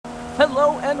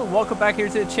Hello and welcome back here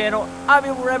to the channel. I'm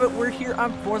Evil Rabbit. We're here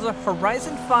on Forza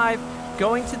Horizon 5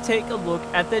 going to take a look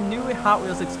at the new Hot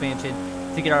Wheels expansion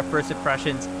to get our first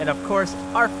impressions and of course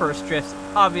our first drifts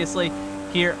obviously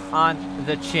here on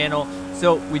the channel.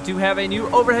 So we do have a new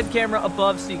overhead camera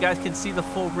above so you guys can see the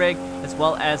full rig as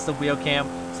well as the wheel cam.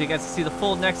 So you guys can see the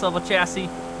full next level chassis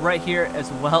right here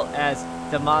as well as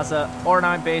the MOZA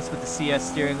R9 base with the CS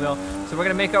steering wheel. So we're going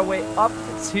to make our way up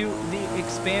to the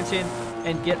expansion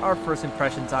and get our first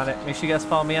impressions on it. Make sure you guys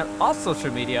follow me on all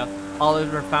social media. All of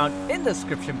them are found in the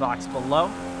description box below.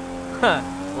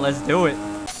 Let's do it.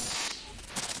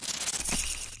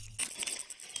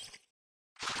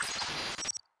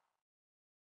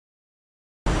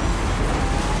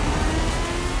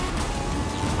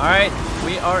 Alright,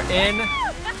 we are in.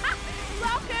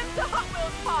 Welcome to Hot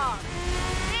Wheels Park.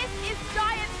 This is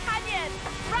Giant Canyon.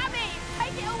 Rami,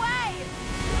 take it away.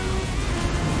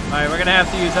 Alright, we're gonna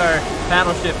have to use our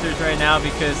paddle shifters right now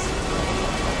because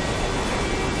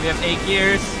we have 8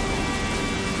 gears.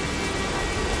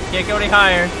 Can't go any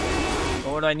higher.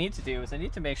 But what I need to do is I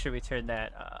need to make sure we turn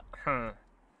that can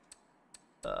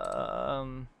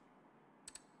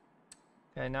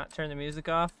I not turn the music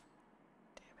off?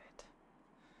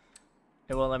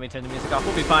 It won't let me turn the music off.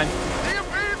 We'll be fine.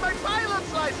 My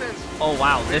pilot's license. Oh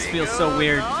wow, this feels so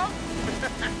weird.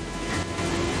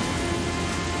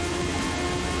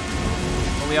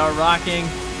 We are rocking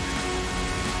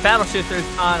paddle shifters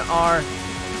on our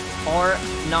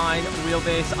R9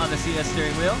 wheelbase on the CS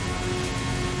steering wheel.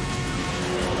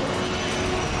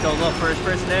 Go a little first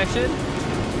person action.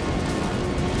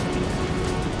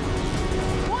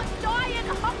 What giant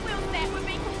Hot Wheels set would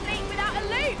be complete without a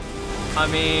loop? I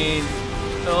mean,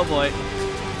 oh boy.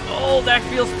 Oh, that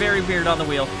feels very weird on the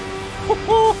wheel.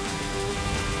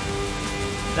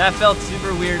 That felt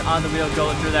super weird on the wheel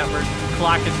going through that. We're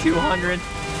clocking 200,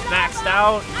 maxed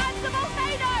out. And the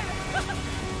volcano.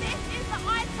 This is the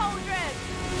ice cauldron.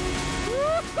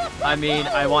 I mean,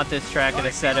 I want this track in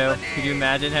Assetto. Could you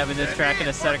imagine having this track in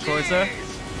Assetto Corsa?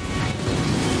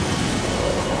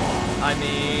 I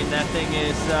mean, that thing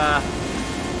is,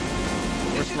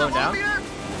 we're slowing down.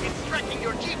 It's tracking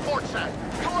your GeForce.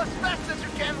 Go as fast as you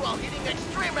can while hitting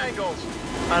extreme angles.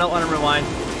 I don't want to rewind.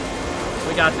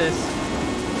 We got this.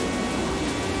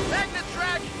 Magnet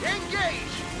track,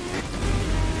 engage.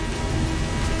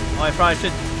 Oh, I probably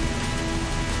should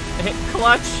hit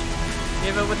clutch,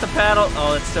 even with the paddle.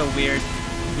 Oh, it's so weird.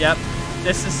 Yep,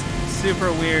 this is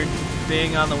super weird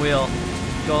being on the wheel,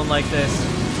 going like this.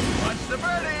 Watch the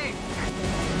birdie.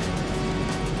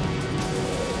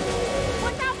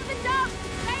 Watch out for the jump.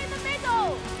 Stay in the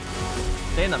middle.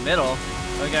 Stay in the middle.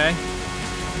 Okay.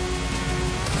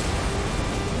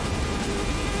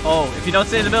 Oh, if you don't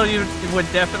stay in the middle, you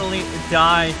would definitely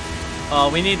die.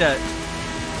 We need to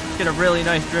get a really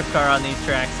nice drift car on these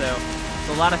tracks, though.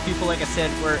 So a lot of people, like I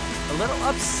said, were a little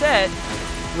upset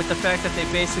with the fact that they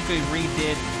basically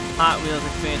redid Hot Wheels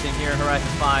expansion here in Horizon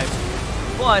 5.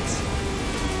 But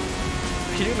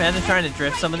can you imagine trying to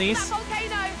drift some of these?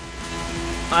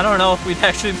 I don't know if we'd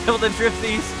actually be able to drift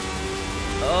these.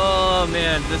 Oh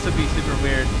man, this would be super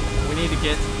weird. We need to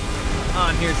get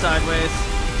on here sideways.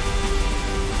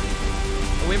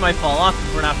 We might fall off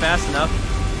if we're not fast enough.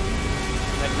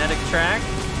 Magnetic track.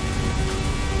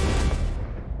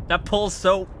 That pulls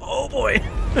so... Oh boy!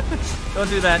 Don't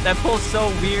do that. That pulls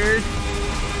so weird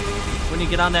when you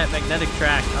get on that magnetic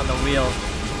track on the wheel.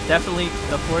 Definitely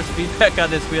the force feedback on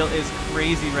this wheel is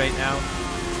crazy right now.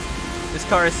 This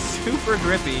car is super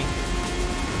grippy.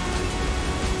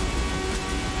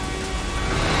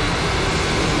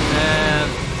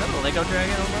 And is that a Lego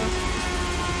Dragon almost?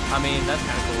 I mean, that's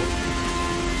kind of cool.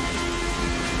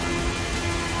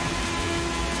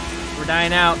 We're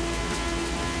dying out.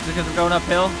 Is it because we're going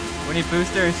uphill? We need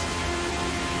boosters.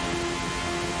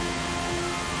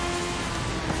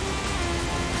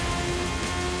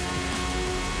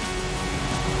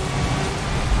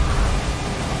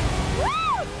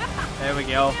 There we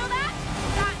go. Feel that?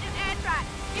 That's an air track,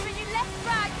 giving you less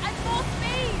drag and more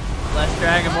speed. Less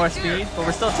drag and more speed, but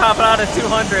we're still topping out at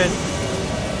 200.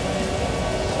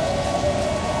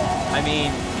 I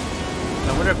mean,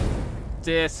 I wonder if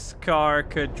this car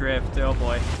could drift. Oh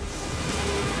boy.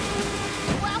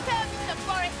 Welcome to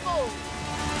Forest Falls.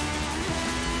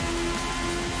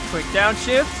 Quick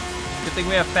downshift. Good thing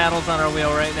we have paddles on our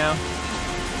wheel right now.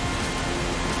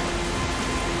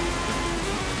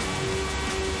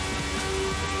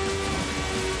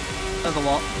 That's a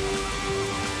lot.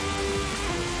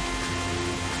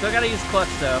 Still gotta use clutch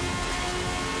though.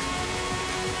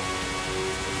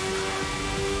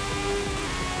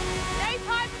 No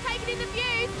time for taking in the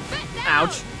views. Sit down.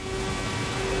 Ouch.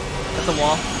 That's a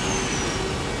wall.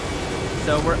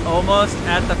 So we're almost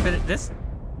at the finish.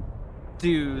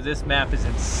 Dude, this map is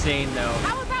insane though.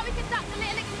 How about we conduct a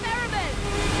little experiment?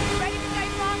 Ready to go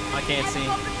fast? I can't see.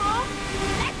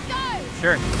 Let's go!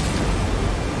 Sure.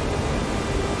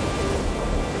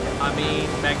 I mean,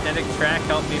 magnetic track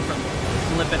helped me from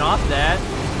flipping off that.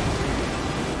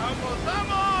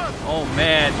 Oh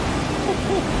man.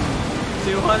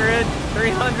 200,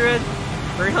 300,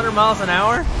 300 miles an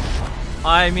hour?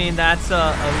 I mean, that's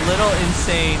a little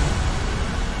insane.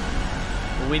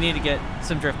 We need to get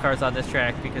some drift cars on this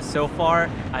track because so far,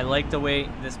 I like the way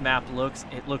this map looks.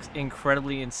 It looks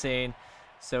incredibly insane.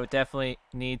 So definitely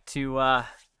need to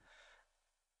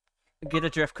get a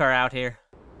drift car out here.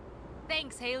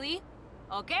 Thanks, Haley.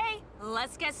 Okay,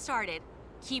 let's get started.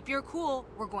 Keep your cool.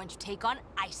 We're going to take on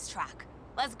Ice Track.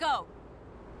 Let's go.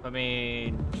 I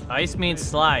mean, ice means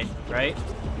slide, right?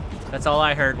 That's all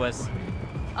I heard was.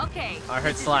 Okay. I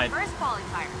heard this slide. Is your first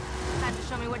qualifier. Time to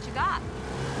show me what you got.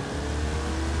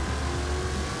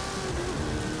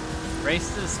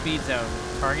 Race to the speed zone.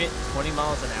 Target 20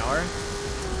 miles an hour.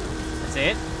 That's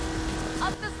it?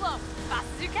 Up the slope, fast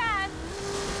as you can.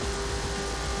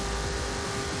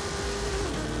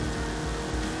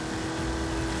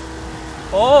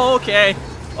 Oh, okay.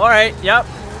 All right. Yep.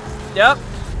 Yep.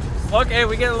 Okay,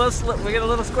 we get a little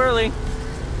squirrely.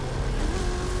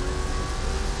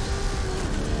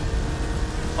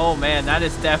 Oh man, that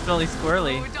is definitely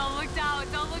squirrely. Oh, don't look down.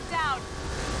 Don't look down.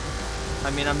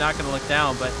 I mean, I'm not gonna look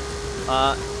down, but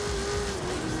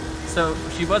so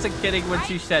she wasn't kidding when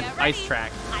she said ice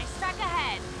track. Ice track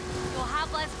ahead. You'll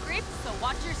have less grip, so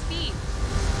watch your speed.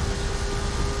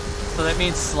 So that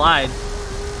means slide.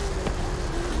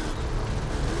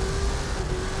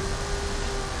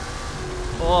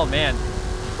 Oh man.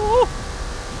 Woo.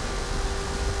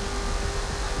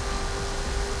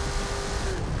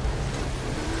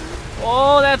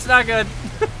 Oh, that's not good.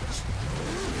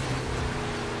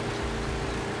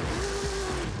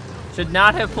 Should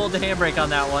not have pulled the handbrake on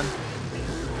that one.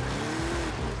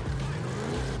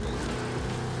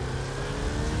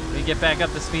 We get back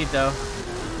up to speed though.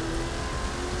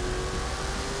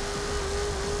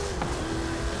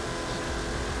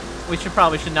 We should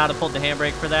not have pulled the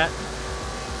handbrake for that.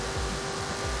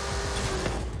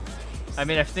 I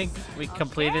mean, I think we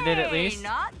completed it at least.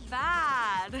 Not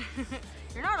bad.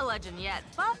 You're not a legend yet,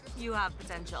 but you have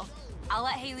potential. I'll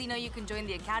let Haley know you can join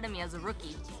the academy as a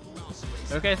rookie.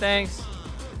 Okay, thanks.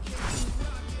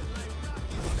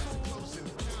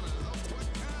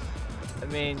 I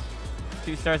mean,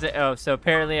 2 stars. Oh, so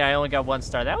apparently I only got 1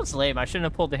 star. That was lame. I shouldn't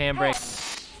have pulled the handbrake.